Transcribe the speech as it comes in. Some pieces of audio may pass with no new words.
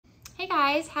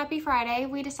guys, happy Friday.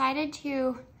 We decided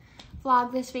to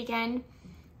vlog this weekend.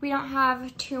 We don't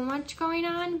have too much going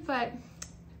on, but to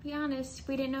be honest,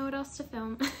 we didn't know what else to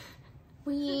film.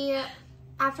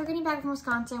 After getting back from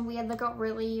Wisconsin, we had like a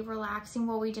really relaxing,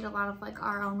 we did a lot of like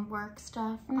our own work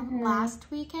stuff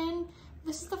last weekend.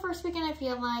 This is the first weekend I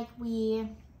feel like we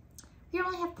don't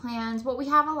really have plans. Well, we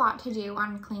have a lot to do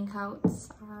on clean coats,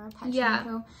 our pet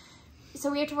shampoo. So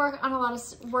we have to work on a lot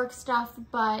of work stuff,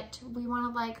 but we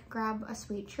want to like grab a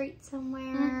sweet treat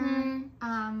somewhere.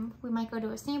 We might go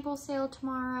to a sample sale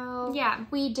tomorrow. Yeah.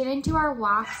 We didn't do our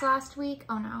walks last week.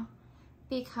 Oh no.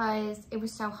 Because it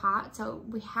was so hot, so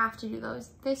we have to do those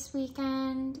this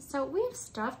weekend. So we have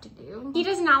stuff to do. He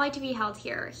does not like to be held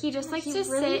here. He just likes to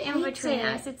sit in between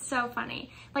us. It's so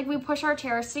funny. Like we push our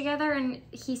chairs together and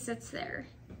he sits there.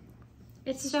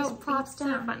 It's so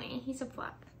funny. He's a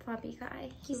floppy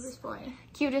guy. He's this boy.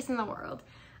 Cutest in the world.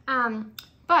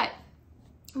 But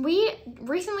we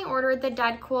recently ordered the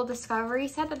Dead Cool Discovery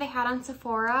set that they had on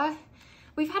Sephora.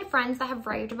 We've had friends that have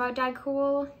raved about Dead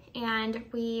Cool, and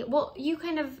you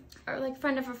kind of are like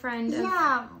friend of a friend.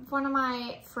 Yeah, one of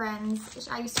my friends,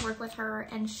 I used to work with her,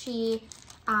 and she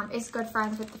is good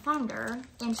friends with the founder,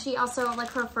 and she also,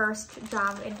 like, her first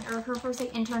job, her first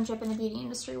like, internship in the beauty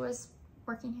industry was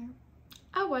working here.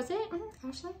 Oh, was it?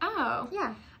 Ashley? Oh.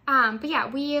 Yeah. But yeah,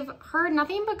 we've heard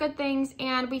nothing but good things,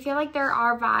 and we feel like they're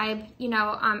our vibe, you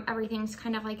know, everything's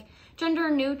kind of like gender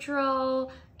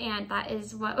neutral, and that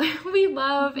is what we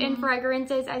love in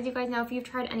fragrances, as you guys know if you've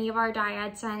tried any of our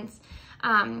dyad scents.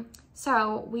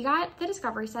 So we got the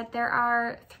Discovery set. There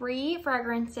are 3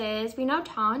 fragrances. We know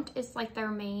Taunt is like their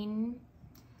main.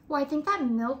 Well, I think that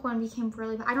milk one became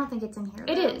really, I don't think it's in here.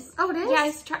 It is. Oh, it is?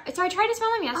 Yeah, so I tried to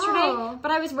smell them yesterday,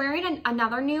 but I was wearing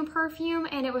another new perfume,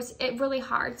 and it was really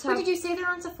hard. So What did you say they're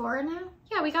on Sephora now?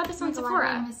 Yeah, we got this on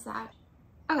Sephora. I missed that.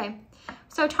 Okay,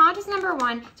 so Taunt is number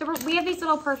 1. So we have these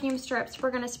little perfume strips.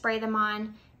 We're gonna spray them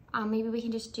on. Maybe we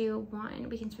can just do one.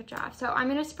 We can switch off. So I'm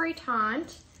gonna spray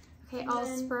Taunt. Okay, I'll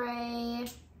spray.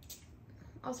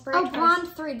 Oh, Blonde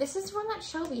 3. This is one that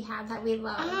Shelby had that we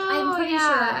love. Oh,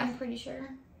 I'm pretty sure.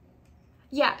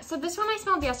 Yeah, so this one I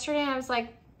smelled yesterday, and I was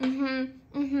like,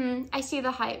 I see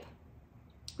the hype.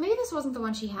 Maybe this wasn't the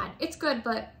one she had. It's good,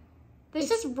 but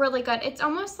this is really good. It's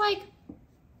almost like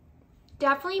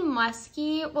definitely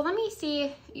musky. Well, let me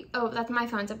see. Oh, that's my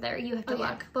phone's up there. You have to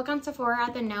look. Look on Sephora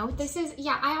at the note. This is,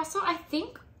 yeah, I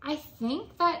think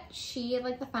that she,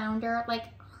 like the founder, like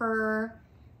her,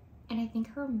 and I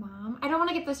think her mom, I don't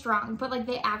want to get this wrong, but like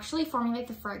they actually formulate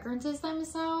the fragrances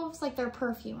themselves, like they're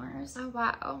perfumers. Oh,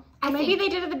 wow. Maybe they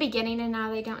did at the beginning and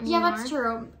now they don't anymore. Yeah, that's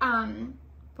true.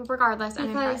 But regardless,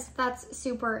 I'm impressed. That's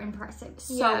super impressive.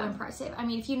 So impressive. I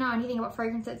mean, if you know anything about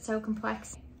fragrance, it's so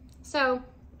complex. So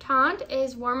Taunt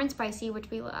is warm and spicy, which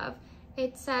we love.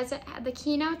 It says the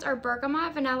keynotes are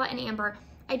bergamot, vanilla, and amber.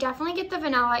 I definitely get the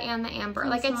vanilla and the amber.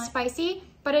 Like it's spicy,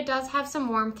 but it does have some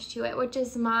warmth to it, which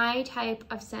is my type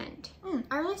of scent.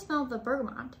 I really smell the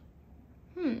bergamot.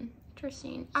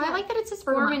 Interesting. Yeah. I like that it says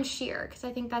warm and sheer, because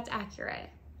I think that's accurate.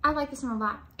 I like the smell a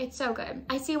lot. It's so good.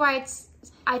 I see why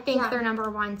I think they're number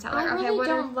 1 seller. I really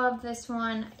don't love this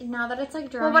one now that it's like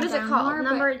drying. Well, what is it called?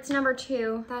 More, it's number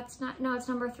 2. That's not, no, it's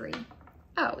number 3.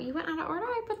 Oh, you went out of order?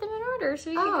 I put them in order, so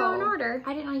you can go in order.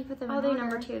 I didn't know you put them in order. I'll do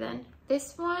number 2 then.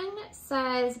 This one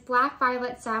says black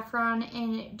violet, saffron,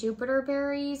 and Jupiter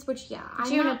berries, which,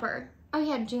 Juniper. Oh,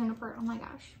 yeah, juniper. Oh, my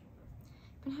gosh.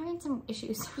 Been having some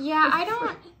issues. Yeah,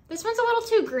 this one's a little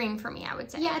too green for me, I would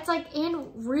say. Yeah, it's like,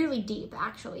 and really deep,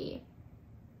 actually.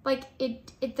 Like,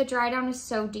 the dry down is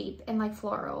so deep and, like,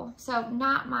 floral. So,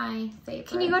 not my favorite.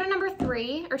 Can you go to number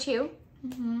 3 or 2?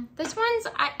 This one's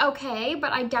okay,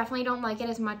 but I definitely don't like it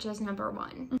as much as number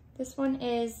 1. This one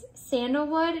is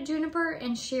sandalwood, juniper,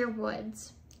 and sheer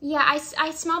woods. Yeah,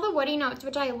 I smell the woody notes,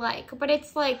 which I like, but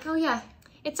it's like, oh yeah,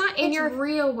 it's not in your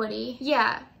real woody.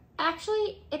 Yeah,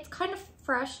 actually, it's kind of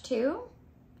fresh too.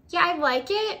 Yeah, I like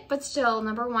it, but still,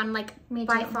 number 1, like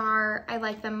by far, I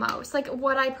like them most. Like,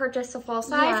 would I purchase a full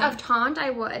size of Taunt? I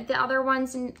would. The other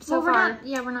ones so far.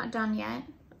 We're not done yet.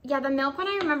 Yeah, the milk one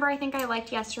I remember I think I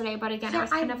liked yesterday, but again, it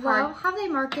was kind of hard. I love how they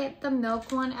market the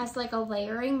milk one as like a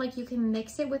layering, like you can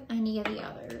mix it with any of the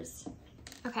others.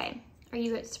 Okay, are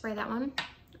you going to spray that one?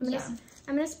 Yeah.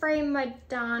 I'm going to spray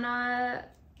Madonna,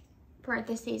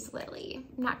 parentheses, Lily.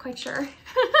 I'm not quite sure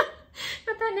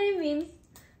what that name means.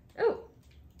 Oh.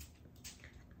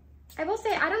 I will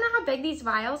say, I don't know how big these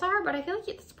vials are, but I feel like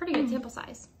it's a pretty good sample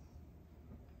size.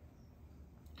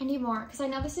 I need more, because I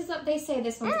know this is, they say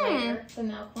this one's layer, the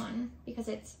milk one, because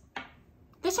it's...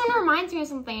 This one reminds me of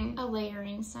something. A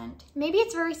layering scent. Maybe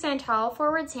it's very Santal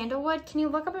forward, sandalwood. Can you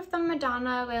look up if the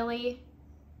Madonna Lily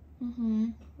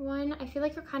one. I feel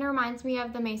like it kind of reminds me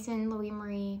of the Maison Louis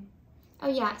Marie. Oh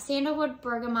yeah, sandalwood,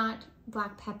 bergamot,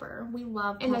 black pepper. We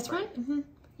love pepper. And this one?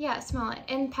 Yeah, smell it.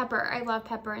 And pepper. I love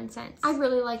pepper and scents. I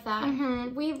really like that.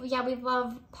 We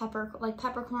love pepper, like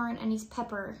peppercorn and these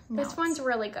pepper notes. This one's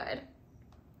really good.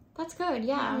 That's good,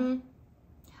 yeah.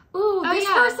 Ooh, this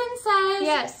person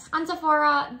says on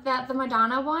Sephora that the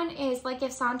Madonna one is like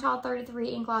if Santal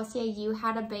 33 and Glossier You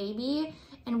had a baby.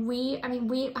 And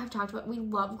I've talked about, we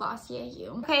love Glossier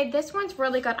You. Okay, this one's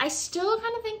really good. I still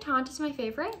kind of think Taunt is my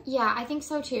favorite. Yeah, I think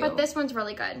so too. But this one's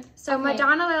really good. So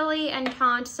Madonna Lily and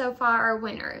Taunt so far are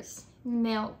winners.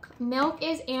 Milk. Milk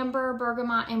is amber,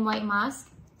 bergamot, and white musk.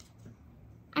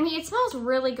 I mean, it smells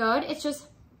really good. It's just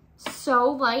so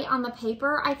light on the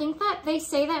paper. I think that they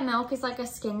say that milk is like a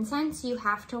skin scent, so you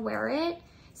have to wear it.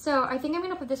 So I think I'm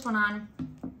gonna put this one on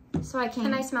so I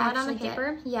can I smell it on the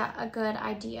paper? Yeah, a good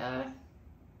idea.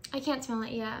 I can't smell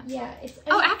it yet. Yeah, it's...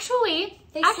 actually,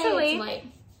 say it's light.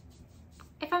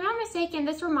 If I'm not mistaken,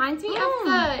 this reminds me of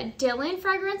the Dylan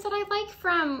fragrance that I like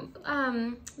from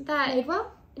that... Madewell?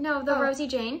 No, the Rosie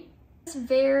Jane. It's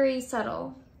very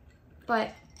subtle,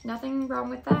 but nothing wrong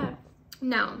with that.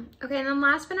 No. Okay, and then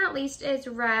last but not least is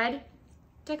Red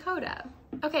Dakota.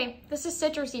 Okay, this is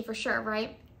citrusy for sure,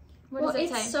 right? What does it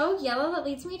say? It's so yellow that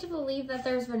leads me to believe that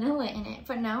there's vanilla in it,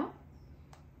 but no.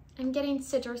 I'm getting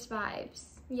citrus vibes.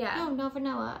 Yeah. No, no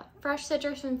vanilla. Fresh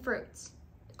citrus and fruits.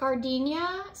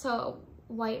 Gardenia, so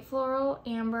white floral,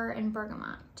 amber, and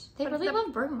bergamot. They really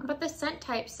love bergamot. But the scent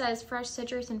type says fresh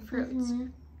citrus and fruits.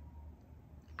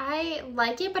 I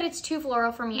like it, but it's too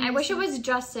floral for me. I wish it was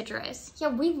just citrus. Yeah,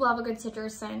 we love a good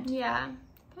citrus scent. Yeah.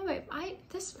 By the way,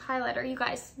 this highlighter, you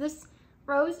guys, this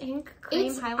Rose Ink Cream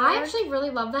highlighter. I actually really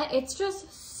love that. It's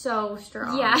just so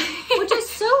strong. Yeah. Which is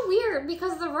so weird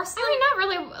because the rest of them... not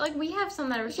really. Like, we have some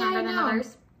that are stronger than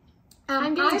others. I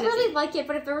really like it,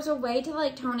 but if there was a way to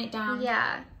like tone it down.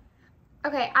 Yeah.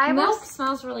 Okay, Milk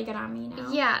smells really good on me now.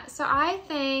 Yeah, so I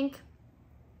think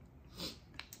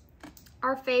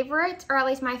our favorite, or at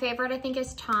least my favorite, I think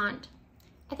is Taunt.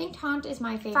 I think Taunt is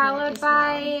my favorite. Followed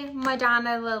by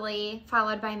Madonna Lily,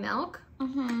 followed by Milk.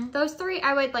 Those three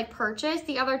I would like purchase.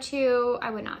 The other two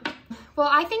I would not. Well,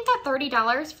 I think that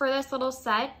 $30 for this little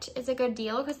set is a good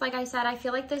deal because like I said, I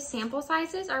feel like the sample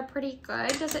sizes are pretty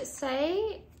good. Does it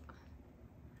say?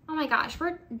 Oh my gosh,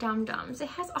 we're dum-dums. It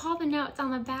has all the notes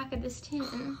on the back of this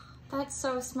tin. That's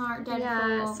so smart, Deadpool.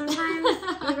 Yeah, sometimes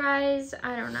you guys,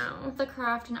 I don't know. The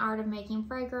craft and art of making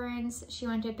fragrance. She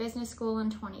went to business school in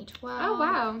 2012. Oh,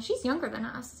 wow. She's younger than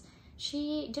us.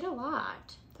 She did a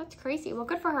lot. That's crazy. Well,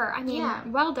 good for her. I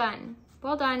mean, well done.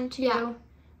 Well done to,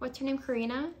 what's her name,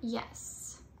 Karina?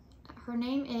 Yes. Her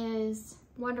name is...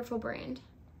 Wonderful brand.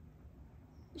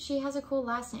 She has a cool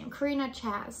last name. Karina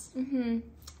Chaz.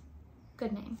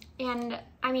 Good name. And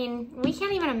I mean, we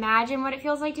can't even imagine what it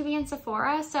feels like to be in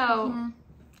Sephora, so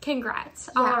congrats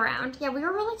all around. Yeah, we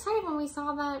were really excited when we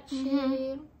saw that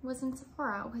she was in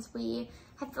Sephora because we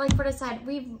have, like Britta said,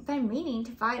 we've been meaning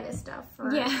to buy this stuff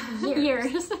for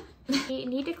years. We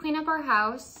need to clean up our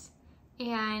house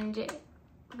and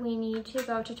we need to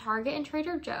go to Target and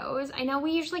Trader Joe's. I know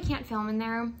we usually can't film in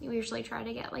there. We usually try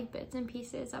to get like bits and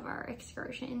pieces of our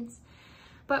excursions.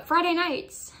 But Friday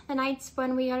nights, the nights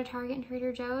when we go to Target and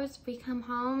Trader Joe's, we come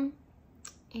home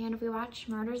and we watch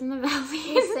Murders in the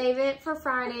Valley. We save it for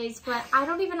Fridays, but I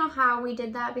don't even know how we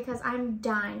did that because I'm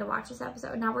dying to watch this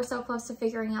episode. Now we're so close to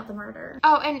figuring out the murder.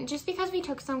 Oh, and just because we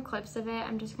took some clips of it,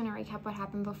 I'm just going to recap what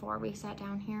happened before we sat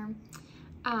down here.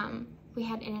 We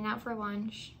had In-N-Out for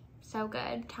lunch. So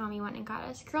good. Tommy went and got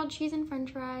us grilled cheese and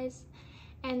french fries.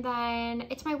 And then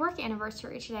it's my work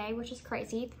anniversary today, which is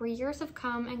crazy. 3 years have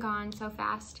come and gone so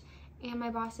fast. And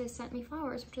my bosses sent me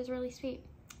flowers, which is really sweet.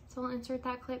 So I'll insert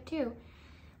that clip too.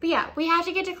 But yeah, we have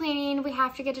to get to cleaning. We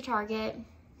have to get to Target.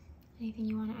 Anything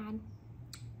you want to add?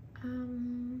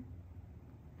 No,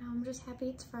 I'm just happy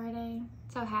it's Friday.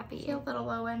 So happy. I feel a little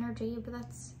low energy, but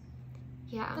that's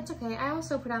okay. I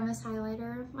also put on this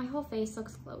highlighter. My whole face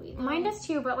looks glowy though. Mine does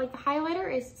too, but like the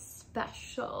highlighter is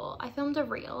special. I filmed a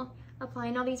reel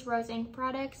applying all these Rose Ink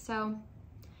products, so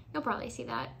you'll probably see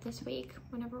that this week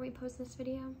whenever we post this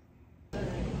video.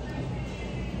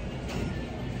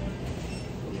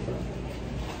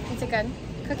 Is it good?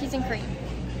 Cookies and cream.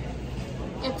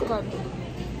 It's good,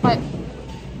 but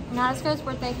not as good as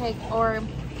birthday cake or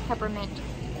peppermint.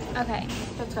 Okay,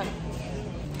 that's good.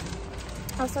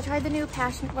 Also tried the new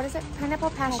pineapple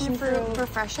passion fruit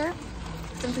refresher.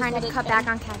 So I'm trying to cut back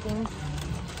on caffeine.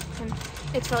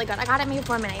 It's really good. I got it made with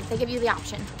lemonade. They give you the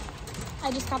option.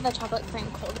 I just got the chocolate cream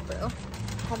cold brew.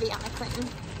 Heavy on the cream.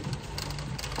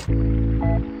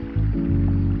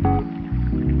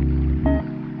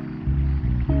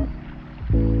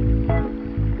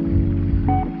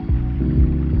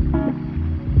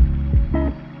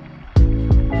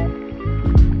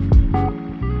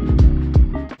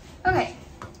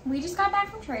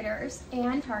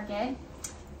 Target,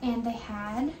 and they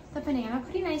had the banana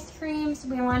pudding ice cream. So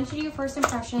we wanted to do first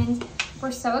impressions.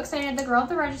 We're so excited. The girl at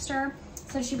the register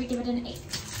said she would give it an 8.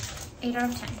 8 out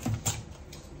of 10.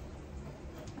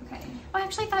 Okay. Oh, I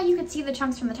actually thought you could see the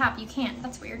chunks from the top. You can't.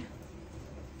 That's weird.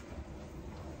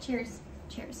 Cheers.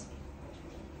 Cheers.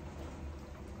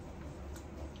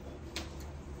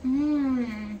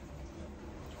 Mmm.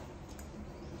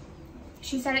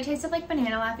 She said it tasted like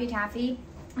banana Laffy Taffy,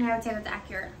 and I would say that's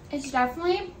accurate. It's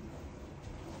definitely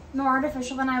more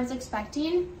artificial than I was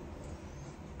expecting,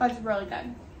 but it's really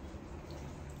good.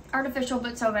 Artificial,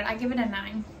 but so good. I give it a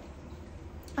 9.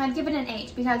 I'd give it an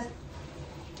 8 because,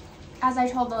 as I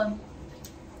told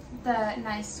the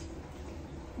nice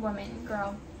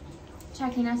girl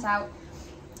checking us out,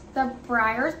 the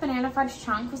Breyers banana fudge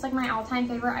chunk was like my all-time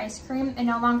favorite ice cream. It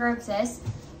no longer exists,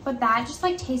 but that just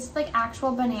like tasted like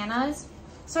actual bananas.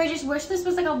 So I just wish this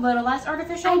was like a little less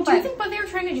artificial. I do think what they were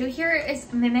trying to do here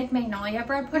is mimic Magnolia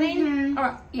bread pudding.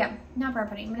 Or yeah, not bread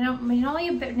pudding,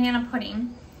 Magnolia banana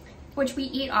pudding, which we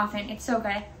eat often. It's so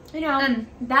good. You know, and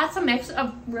that's a mix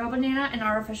of real banana and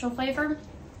artificial flavor,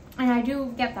 and I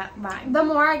do get that vibe. The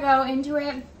more I go into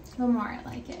it, the more I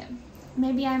like it.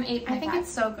 Maybe I'm 8.5. I think it's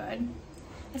so good.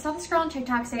 I saw this girl on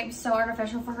TikTok say it was so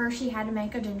artificial for her. She had to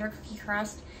make a ginger cookie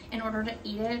crust in order to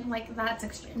eat it. Like, that's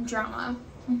extreme drama.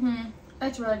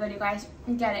 It's really good, you guys.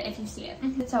 Get it if you see it.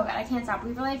 It's so good. I can't stop.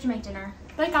 We really have to make dinner.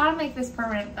 But I gotta make this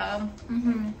permanent, though.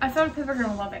 I feel like people are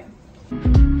gonna love it.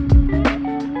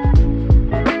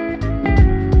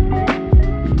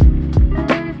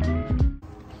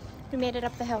 We made it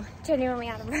up the hill. Genuinely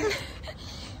out of breath.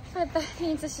 But that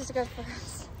means this is good for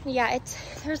us. Yeah,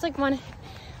 there's like one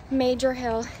major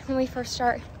hill when we first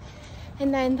start,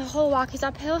 and then the whole walk is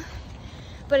uphill,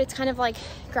 but it's kind of like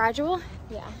gradual.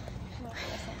 Yeah,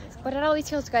 but it always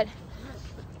feels good.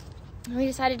 We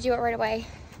decided to do it right away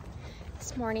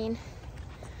this morning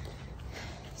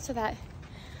so that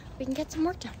we can get some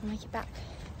work done when we get back.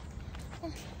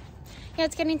 Yeah,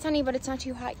 it's getting sunny, but it's not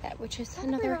too hot yet, which is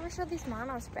another. We never showed these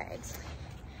Manos bags.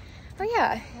 Oh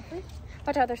yeah.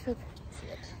 Watch out, there's poop.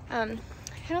 I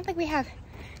don't think we have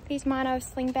these Mono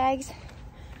sling bags.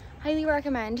 Highly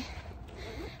recommend.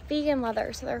 Vegan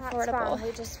leather, so they're affordable.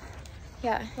 We just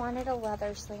wanted a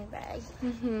leather sling bag.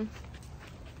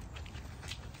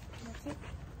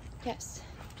 Yes.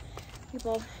 We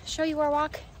will show you our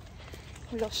walk.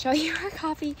 We will show you our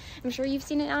coffee. I'm sure you've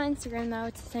seen it on Instagram though.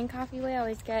 It's the same coffee we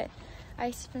always get.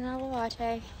 Iced vanilla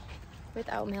latte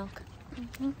with oat milk.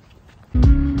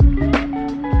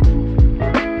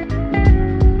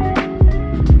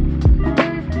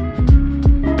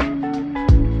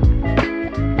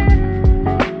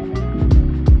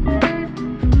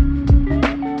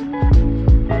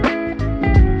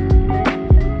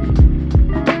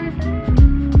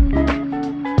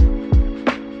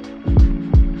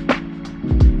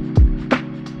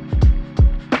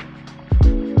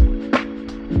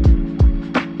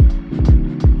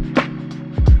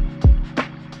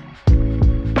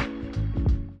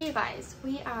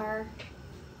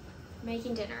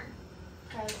 Making dinner.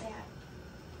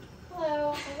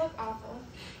 Hello. I look awful.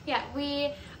 Yeah,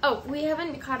 we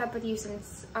haven't caught up with you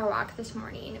since our walk this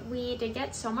morning. We did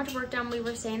get so much work done. We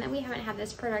were saying that we haven't had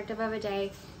this productive of a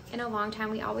day in a long time.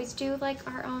 We always do like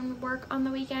our own work on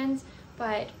the weekends,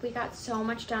 but we got so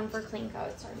much done for clean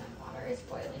coats. Sorry, my water is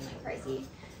boiling like crazy.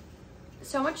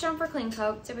 So much done for clean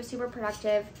coats. It was super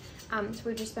productive. So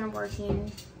we've just been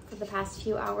working for the past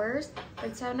few hours.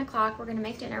 It's 7 o'clock. We're gonna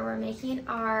make dinner. We're making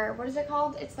our, what is it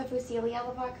called? It's the fusilli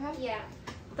alla vodka. Yeah.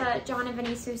 The John and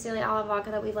Vinny's fusilli alla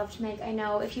vodka that we love to make. I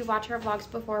know if you watch our vlogs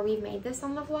before, we've made this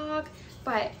on the vlog,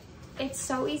 but it's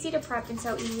so easy to prep and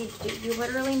so easy to do. You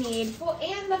literally need. Well,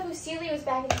 and the fusilli was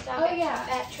back in stock. Oh yeah,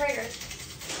 at Trader's.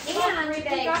 And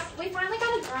we finally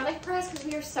got a garlic press because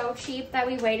we were so cheap that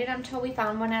we waited until we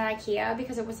found one at IKEA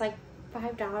because it was like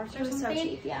 $5 or something. It was so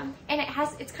cheap, yeah. And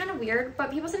it's kind of weird,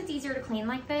 but people said it's easier to clean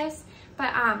like this.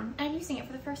 But I'm using it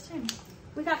for the first time.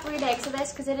 We got 3 bags of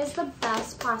this because it is the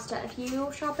best pasta. If you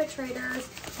shop at Trader's,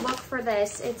 look for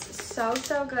this. It's so,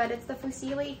 so good. It's the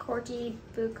Fusilli Corti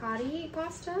Bucati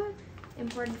pasta,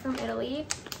 imported from Italy.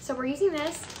 So we're using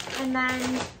this, and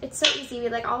then it's so easy. We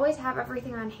like always have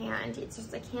everything on hand. It's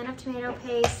just a can of tomato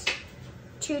paste,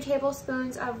 2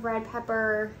 tablespoons of red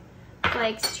pepper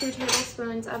flakes, 2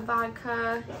 tablespoons of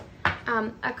vodka,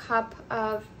 a cup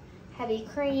of heavy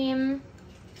cream,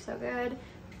 so good,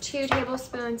 2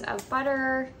 tablespoons of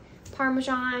butter,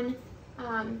 Parmesan,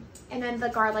 and then the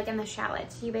garlic and the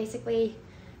shallot. So you basically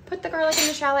put the garlic and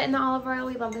the shallot in the olive oil.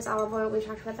 We love this olive oil. We've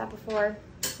talked about that before.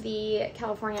 The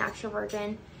California extra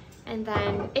virgin. And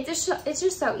then it's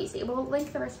just so easy. We'll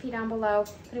link the recipe down below.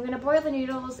 But I'm gonna boil the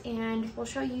noodles and we'll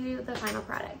show you the final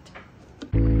product.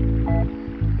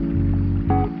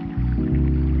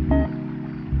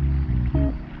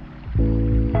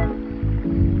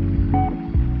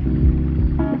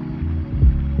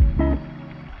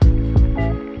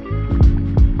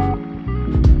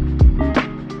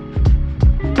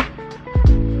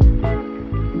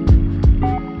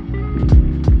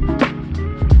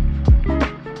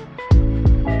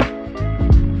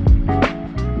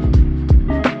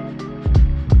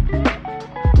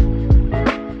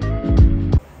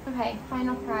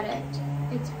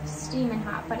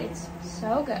 But it's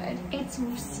so good. It's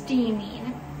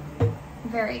steaming.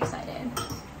 Very excited.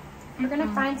 We're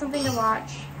gonna find something to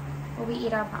watch while we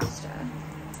eat our pasta.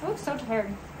 I look so tired.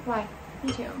 Why?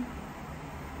 Me too.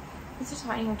 It's just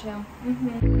hot in here too.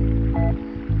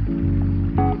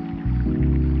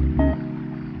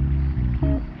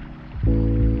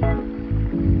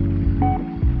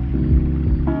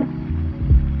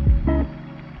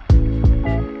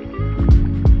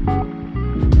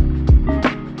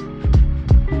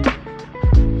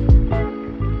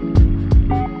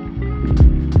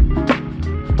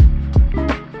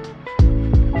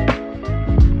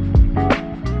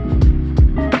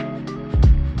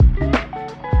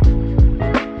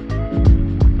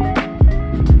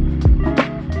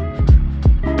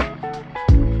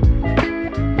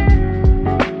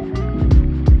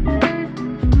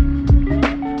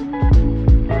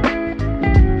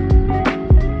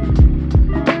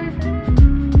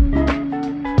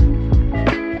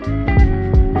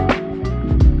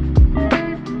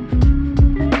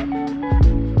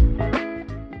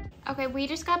 We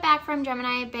just got back from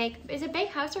Gemini is it Bake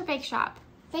House or Bake Shop?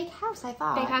 Bake House, I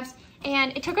thought. Bake House.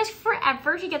 And it took us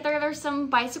forever to get there. There's some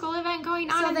bicycle event going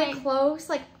on. So they closed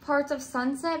like parts of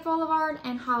Sunset Boulevard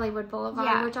and Hollywood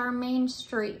Boulevard, which are main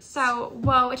streets. So,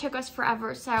 whoa, it took us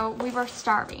forever. So we were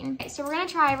starving. Okay, so we're gonna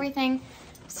try everything.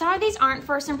 Some of these aren't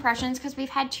first impressions because we've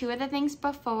had 2 of the things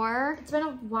before. It's been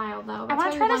a while though. I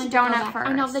want to try this donut first.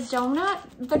 I know the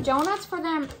donuts for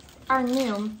them are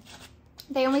new.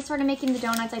 They only started making the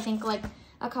donuts, I think, like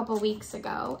a couple weeks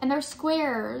ago. And they're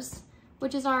squares,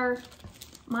 which is my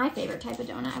favorite type of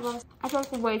donut. I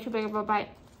took way too big of a bite.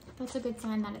 That's a good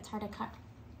sign that it's hard to cut.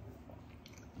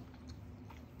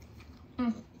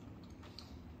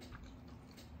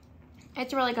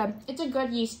 It's really good. It's a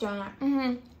good yeast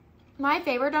donut. My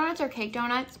favorite donuts are cake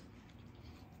donuts.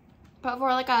 But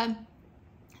for like a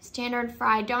standard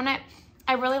fried donut,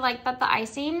 I really like that the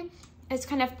icing is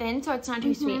kind of thin, so it's not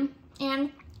too sweet.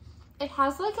 And it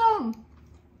has like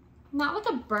not like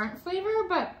a burnt flavor,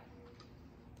 but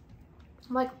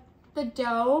like the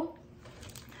dough.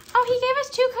 Oh, he gave us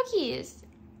 2 cookies.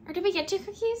 Or did we get 2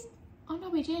 cookies? Oh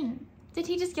no, we didn't. Did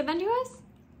he just give them to us?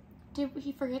 Did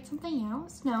he forget something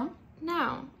else? No.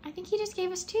 No, I think he just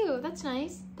gave us 2. That's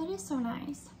nice. That is so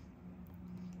nice.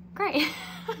 Great.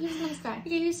 He's a nice guy.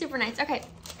 Yeah, he's super nice. Okay.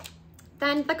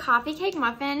 Then the coffee cake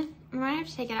muffin. I might have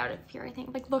to take it out of here, I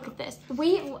think. Like, look at this.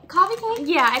 Coffee cake?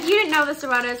 Yeah, if you didn't know this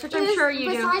about us, which I'm sure you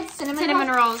do. Besides cinnamon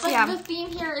rolls, yeah. The theme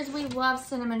here is we love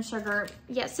cinnamon sugar.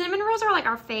 Yeah, cinnamon rolls are like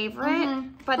our favorite.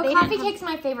 But coffee cake's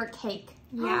my favorite cake.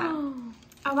 Yeah.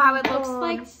 Oh, wow, it looks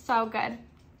like so good.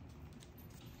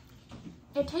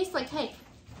 It tastes like cake.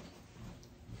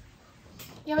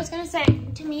 Yeah, I was gonna say,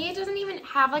 to me, it doesn't even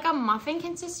have like a muffin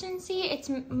consistency. It's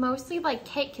mostly like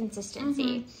cake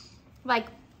consistency. Like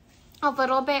a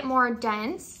little bit more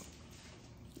dense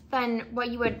than what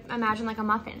you would imagine like a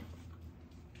muffin.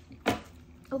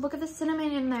 Oh, look at the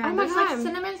cinnamon in there. Oh my There's God. like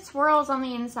cinnamon swirls on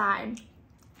the inside.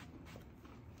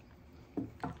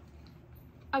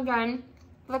 Again,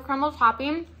 the crumble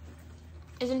topping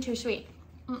isn't too sweet.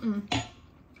 It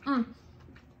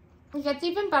gets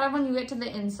even better when you get to the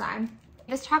inside.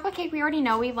 This chocolate cake we already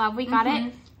know we love. We got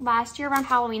it last year around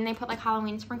Halloween. They put like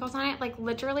Halloween sprinkles on it. Like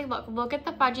literally, look at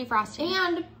the fudgy frosting.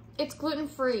 And it's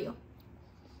gluten-free,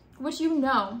 which you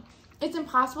know. It's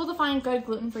impossible to find good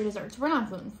gluten-free desserts. We're not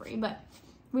gluten-free, but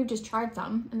we've just tried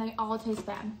some and they all taste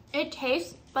bad. It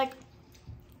tastes like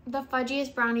the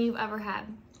fudgiest brownie you've ever had.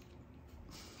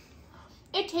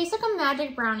 It tastes like a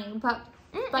magic brownie, but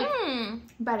like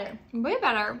better. Way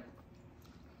better.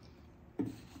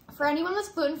 For anyone that's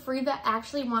gluten-free that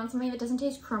actually wants something that doesn't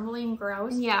taste crumbly and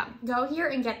gross, go here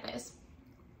and get this.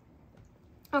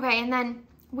 Okay, and then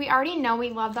we already know we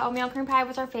love the oatmeal cream pie. It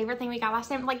was our favorite thing we got last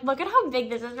time. Like, look at how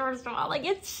big this is, first of all. Like,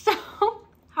 it's so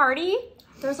hearty.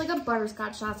 There's like a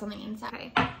butterscotch sauce on the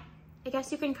inside. Okay. I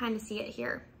guess you can kind of see it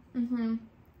here.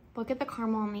 Look at the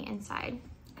caramel on the inside.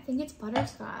 I think it's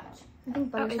butterscotch. I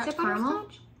think butterscotch is it caramel.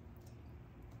 butterscotch?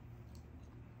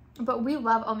 But we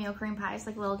love oatmeal cream pies,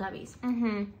 like Little Debbie's.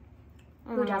 Mm-hmm.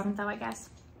 Who doesn't, though, I guess.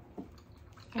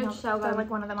 It's so They're good. like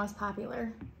one of the most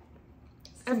popular.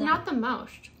 If not the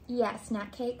most. Yeah,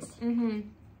 snack cakes. Mm-hmm.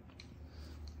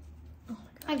 Oh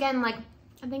my God. Again, like,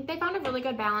 I think they found a really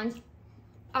good balance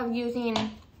of using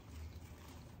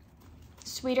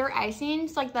sweeter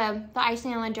icings. Like the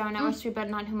icing on the donut was sweet, but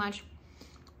not too much.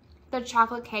 The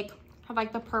chocolate cake had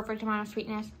like the perfect amount of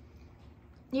sweetness.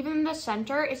 Even the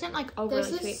center isn't like overly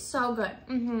This is sweet. so good.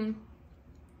 Mm-hmm.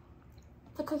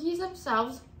 The cookies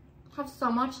themselves have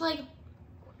so much like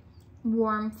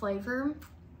warm flavor.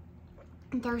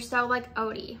 They're so like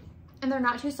oaty. And they're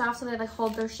not too soft, so they like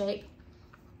hold their shape.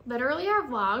 Literally, our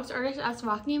vlogs are just us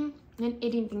walking and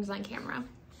eating things on camera.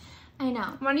 I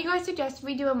know. When do you guys suggest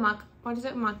we do a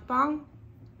mukbang?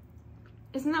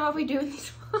 Isn't that what we do in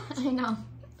these vlogs? I know.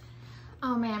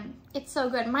 Oh man, it's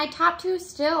so good. My top two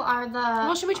still are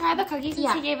Well, should we try the cookies since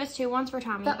Yeah. he gave us two? One's for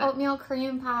Tommy. the oatmeal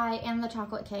cream pie and the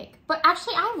chocolate cake. But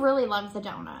actually, I really love the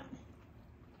donut.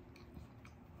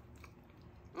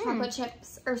 Chocolate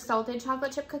chips or salted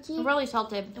chocolate chip cookie. Really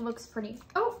salted. It looks pretty.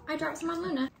 Oh, I dropped some on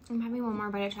Luna. I'm having one more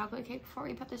bite of chocolate cake before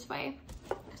we put this away.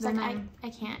 It's Then like, I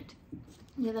can't.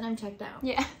 Yeah, then I'm checked out.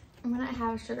 Yeah. I'm gonna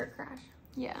have a sugar crash.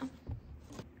 Yeah.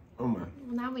 Oh my. Well,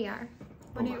 now we are.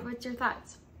 What's your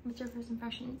thoughts? What's your first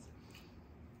impressions?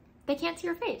 They can't see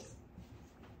your face.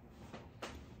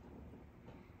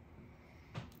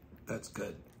 That's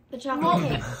good. The chocolate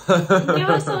cake. Give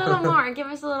us a little more. Give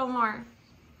us a little more.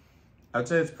 I'd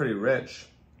say it's pretty rich.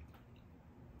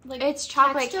 Like It's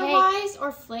chocolate texture cake. wise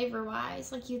or flavor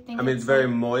wise? Like you think? I mean, it's very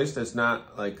moist. It's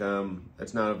not like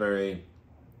it's not a very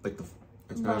like the.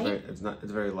 It's not a very. Light? It's not.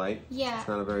 It's very light. Yeah. It's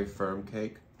not a very firm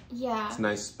cake. Yeah. It's a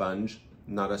nice sponge,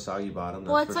 not a soggy bottom.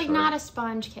 Well, that's it's for like sure. not a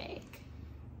sponge cake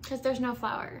because there's no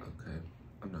flour. Okay,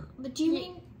 I'm not. But do you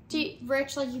mean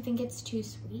rich? Like you think it's too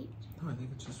sweet? No, I think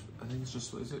it's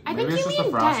just. Is it? I Maybe think it's you just the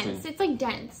mean frosting. dense. It's like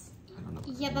dense. I don't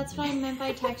know. Yeah, that's what I meant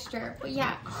by texture. But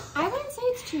yeah, I wouldn't say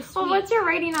it's too sweet. Well, what's your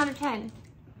rating out of 10?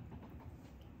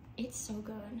 It's so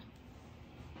good.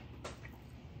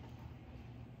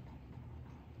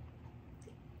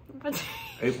 What's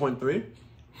 8.3.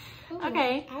 Ooh,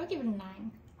 Okay. I would give it a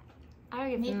 9. I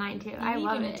would give it a 9 too. I maybe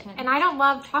love even a it. 10. And I don't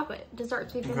love chocolate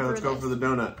desserts. We've been Okay, through let's go this. for the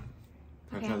donut.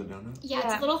 Can Okay. I try the donut? Yeah, Yeah.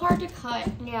 it's a little hard to cut,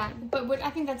 Yeah. but I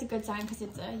think that's a good sign because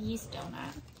it's a yeast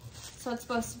donut. So it's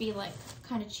supposed to be like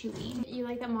kind of chewy. You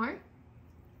like that more?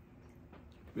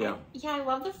 Yeah. Yeah, I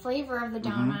love the flavor of the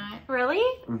donut. Really?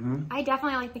 Mm-hmm. I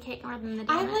definitely like the cake more than the donut.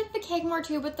 I like the cake more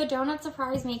too, but the donut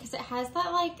surprised me because it has that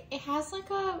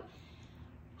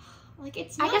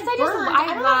it's I not guess I just- burnt. I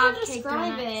don't know love how to cake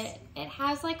describe donuts. it. It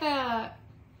has like a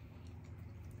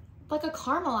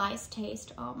caramelized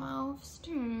taste almost.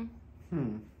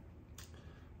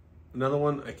 Another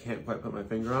one I can't quite put my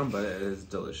finger on, but it is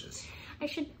delicious. I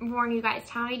should warn you guys,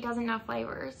 Tommy doesn't know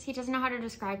flavors. He doesn't know how to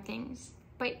describe things.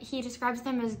 But he describes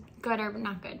them as good or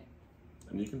not good.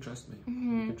 And you can trust me.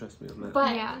 You can trust me on that.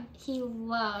 But Yeah. he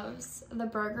loves the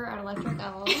burger at Electric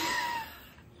Elf.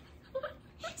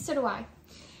 So do I.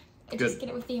 I just Good. get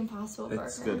it with the Impossible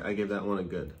It's Burger. good. I gave that one a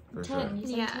good, for 10. sure. You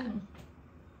said Yeah. 10.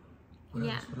 What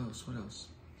Yeah. else? What else? What else?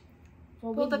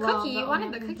 Well, we the love cookie. You wanted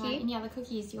oatmeal the cream cookie. pie. And yeah, the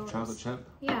cookie is yours. Chocolate chip?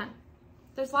 Yeah.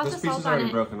 There's lots This of piece salt is on already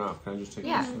it. broken off. Can I just take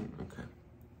Yeah. this one? Okay.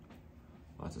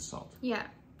 Lots of salt. Yeah.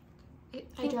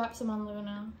 I dropped some on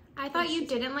Luna. I thought you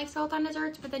didn't like salt on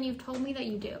desserts, but then you've told me that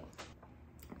you do.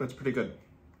 That's pretty good.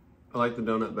 I like the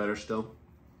donut better still.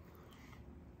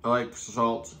 I like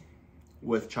salt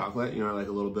with chocolate. You know, I like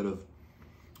a little bit of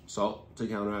salt to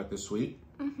counteract the sweet.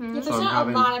 Yeah, there's So I'm not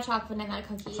having- a lot of chocolate in that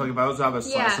cookie. So like if I was to have a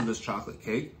slice Yeah. of this chocolate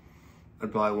cake,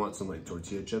 I'd probably want some like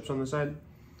tortilla chips on the side.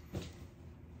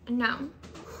 No.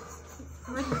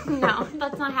 No,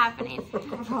 that's not happening.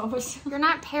 Gross. You're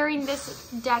not pairing this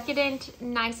decadent,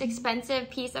 nice, expensive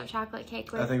piece of chocolate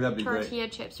cake with I think that'd be great. tortilla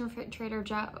chips from Trader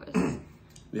Joe's.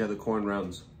 Yeah, the corn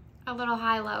rounds. A little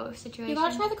high-low situation. You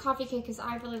gotta try the coffee cake because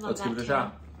I really love Let's that give it a too.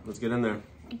 shot. Let's get in there.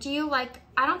 Do you like,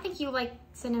 I don't think you like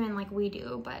cinnamon like we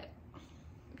do, but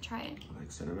try it. I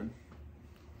like cinnamon.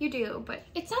 You do, but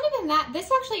It's not even that. This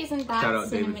actually isn't that Shout out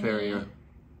David cinnamony. Ferrier.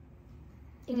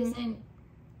 It isn't.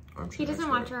 Armchair he doesn't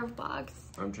expert. watch our vlogs.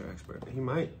 Armchair expert. He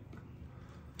might.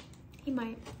 He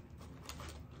might.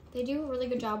 They do a really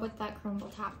good job with that crumble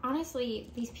top. Honestly,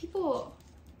 these people,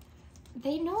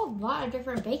 they know a lot of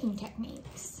different baking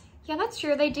techniques. Yeah, that's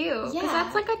true. They do. Yeah. Because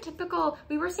that's like a typical,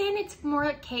 we were saying it's more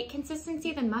like cake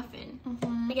consistency than muffin.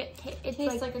 Mm-hmm. Like it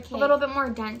Tastes like a cake. a little bit more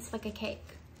dense, like a cake.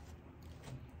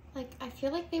 Like, I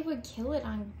feel like they would kill it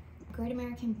on Great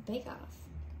American Bake Off.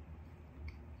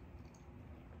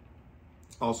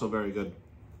 Also very good.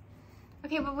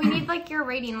 Okay, but we need like your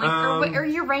rating, like or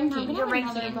your ranking. I'm Your gonna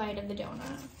have ranking. another bite of the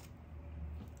donut.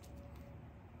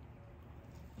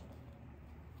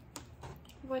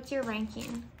 What's your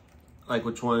ranking? Like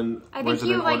which one? I Where's think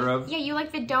it you in like. order of? Yeah, you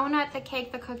like the donut, the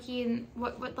cake, the cookie, and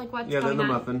what's Yeah, going then the on?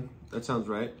 muffin. That sounds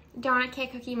right. Donut,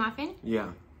 cake, cookie, muffin. Yeah.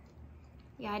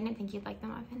 Yeah, I didn't think you'd like the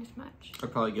muffin as much.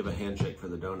 I'd probably give a handshake for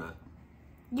the donut.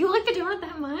 You like the donut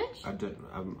that much? I didn't.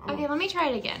 Okay, let me try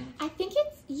it again. I think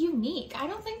it's unique. I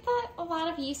don't think that a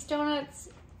lot of yeast donuts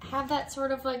have that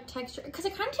sort of like texture because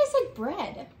it kind of tastes like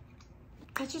bread.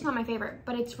 That's just not my favorite,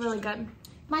 but it's really good.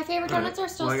 My favorite donuts are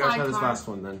still Well, I gotta try this sidecar. last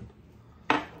one then.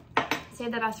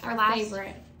 Save the best for Our last.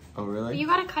 favorite. Oh, really? You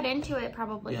gotta cut into it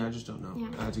probably. Yeah, I just don't know.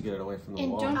 Yeah. I had to get it away from the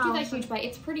And wall. don't do Oh, that sorry. huge bite.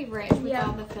 It's pretty rich with Yeah.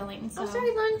 all the fillings. So. Oh,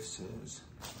 sorry, Lund. This is.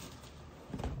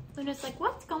 And it's like,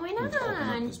 what's going Let's open up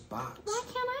on? this box. Why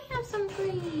can't I have some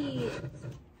please?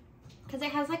 Because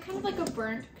it has like kind of like a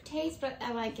burnt taste, but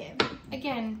I like it.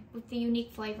 Again, with the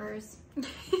unique flavors.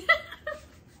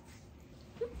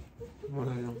 What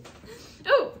I know.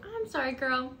 Oh, I'm sorry,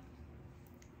 girl.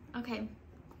 Okay,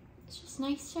 It's just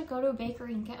nice to go to a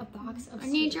bakery and get a box of I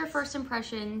need sweets. your first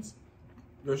impressions.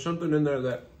 There's something in there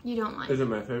that You don't like. isn't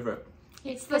my favorite.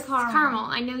 It's This the is caramel. caramel.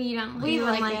 I know you don't. We you don't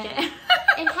like like it. it.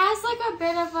 It has like a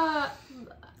bit of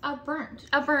a burnt.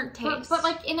 A burnt taste, But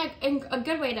like in a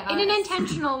good way to us. in an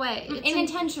intentional way. in an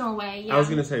intentional way, yeah. I was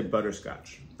gonna say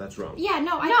butterscotch. That's wrong. Yeah,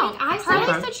 no, I No, think I Carly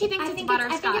said Okay. said she thinks I it's think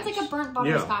butterscotch. I think it's like a burnt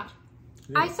butterscotch.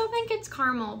 Yeah. I still think it's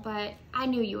caramel, but I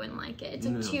knew you wouldn't like it.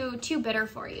 It's No. too bitter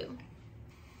for you.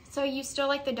 So you still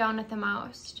like the donut the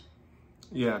most?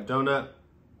 Yeah, donut,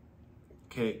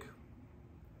 cake,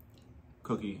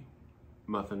 cookie,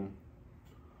 muffin,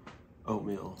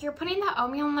 oatmeal. You're putting the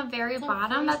oatmeal on the very It's our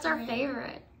bottom. That's our favorite.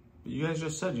 favorite. But you guys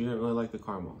just said you didn't really like the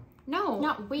caramel. No,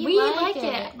 No, we like like it.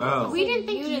 it. Oh. We didn't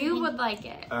think didn't you think- would like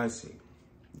it. I see.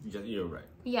 Yeah, you're right.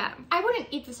 Yeah. I wouldn't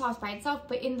eat the sauce by itself,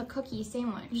 but in the cookie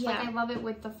sandwich. Yeah. Like I love it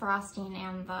with the frosting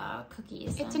and the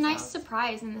cookies. It's a nice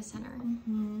surprise in the center.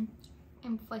 Mm-hmm.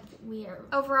 And like we are.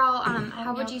 Overall,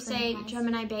 how would Oatmeal you say cream pies.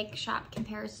 Gemini Bake Shop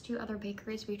compares to other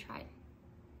bakeries we tried?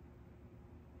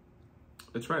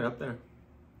 It's right up there.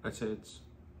 I'd say it's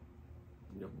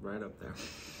right up there.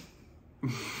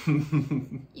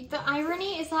 The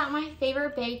irony is that my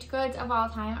favorite baked goods of all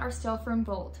time are still from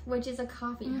Bolt, which is a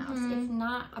coffee house. It's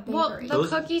not a bakery. Well, the Those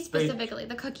cookies baked- specifically,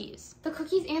 the cookies. The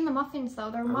cookies and the muffins,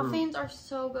 though, their muffins are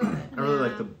so good. I really Yeah.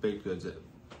 like the baked goods at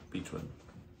Beechwood.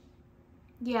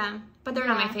 Yeah, but they're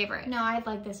not my favorite. No, I'd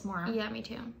like this more. Yeah, me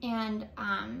too. And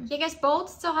Yeah, I guess Bolt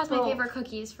still has my Bolt. favorite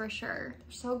cookies for sure.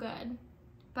 they're so good.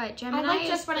 But I Gemini like is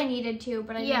just what I needed to,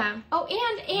 but I Yeah. didn't. Oh,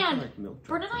 I and like milk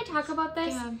Bert and I chocolate talk about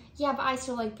this. Yeah. Yeah, but I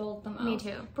still like Bolt the most. Me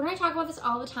too. Bert and I talk about this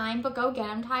all the time, but go get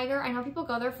them, Tiger. I know people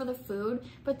go there for the food,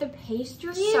 but the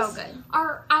pastries So good.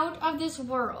 are out of this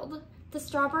world. The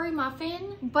strawberry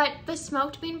muffin. But the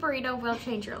smoked bean burrito will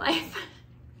change your life.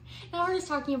 Now we're just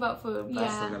talking about food. But I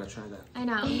still gotta try that. I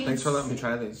know. Thanks for letting me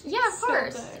try these. Yeah, of So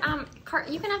course.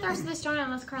 good. You can have the rest of this donut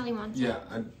unless Carly wants it.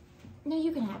 Yeah, No,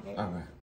 you can have it. all right.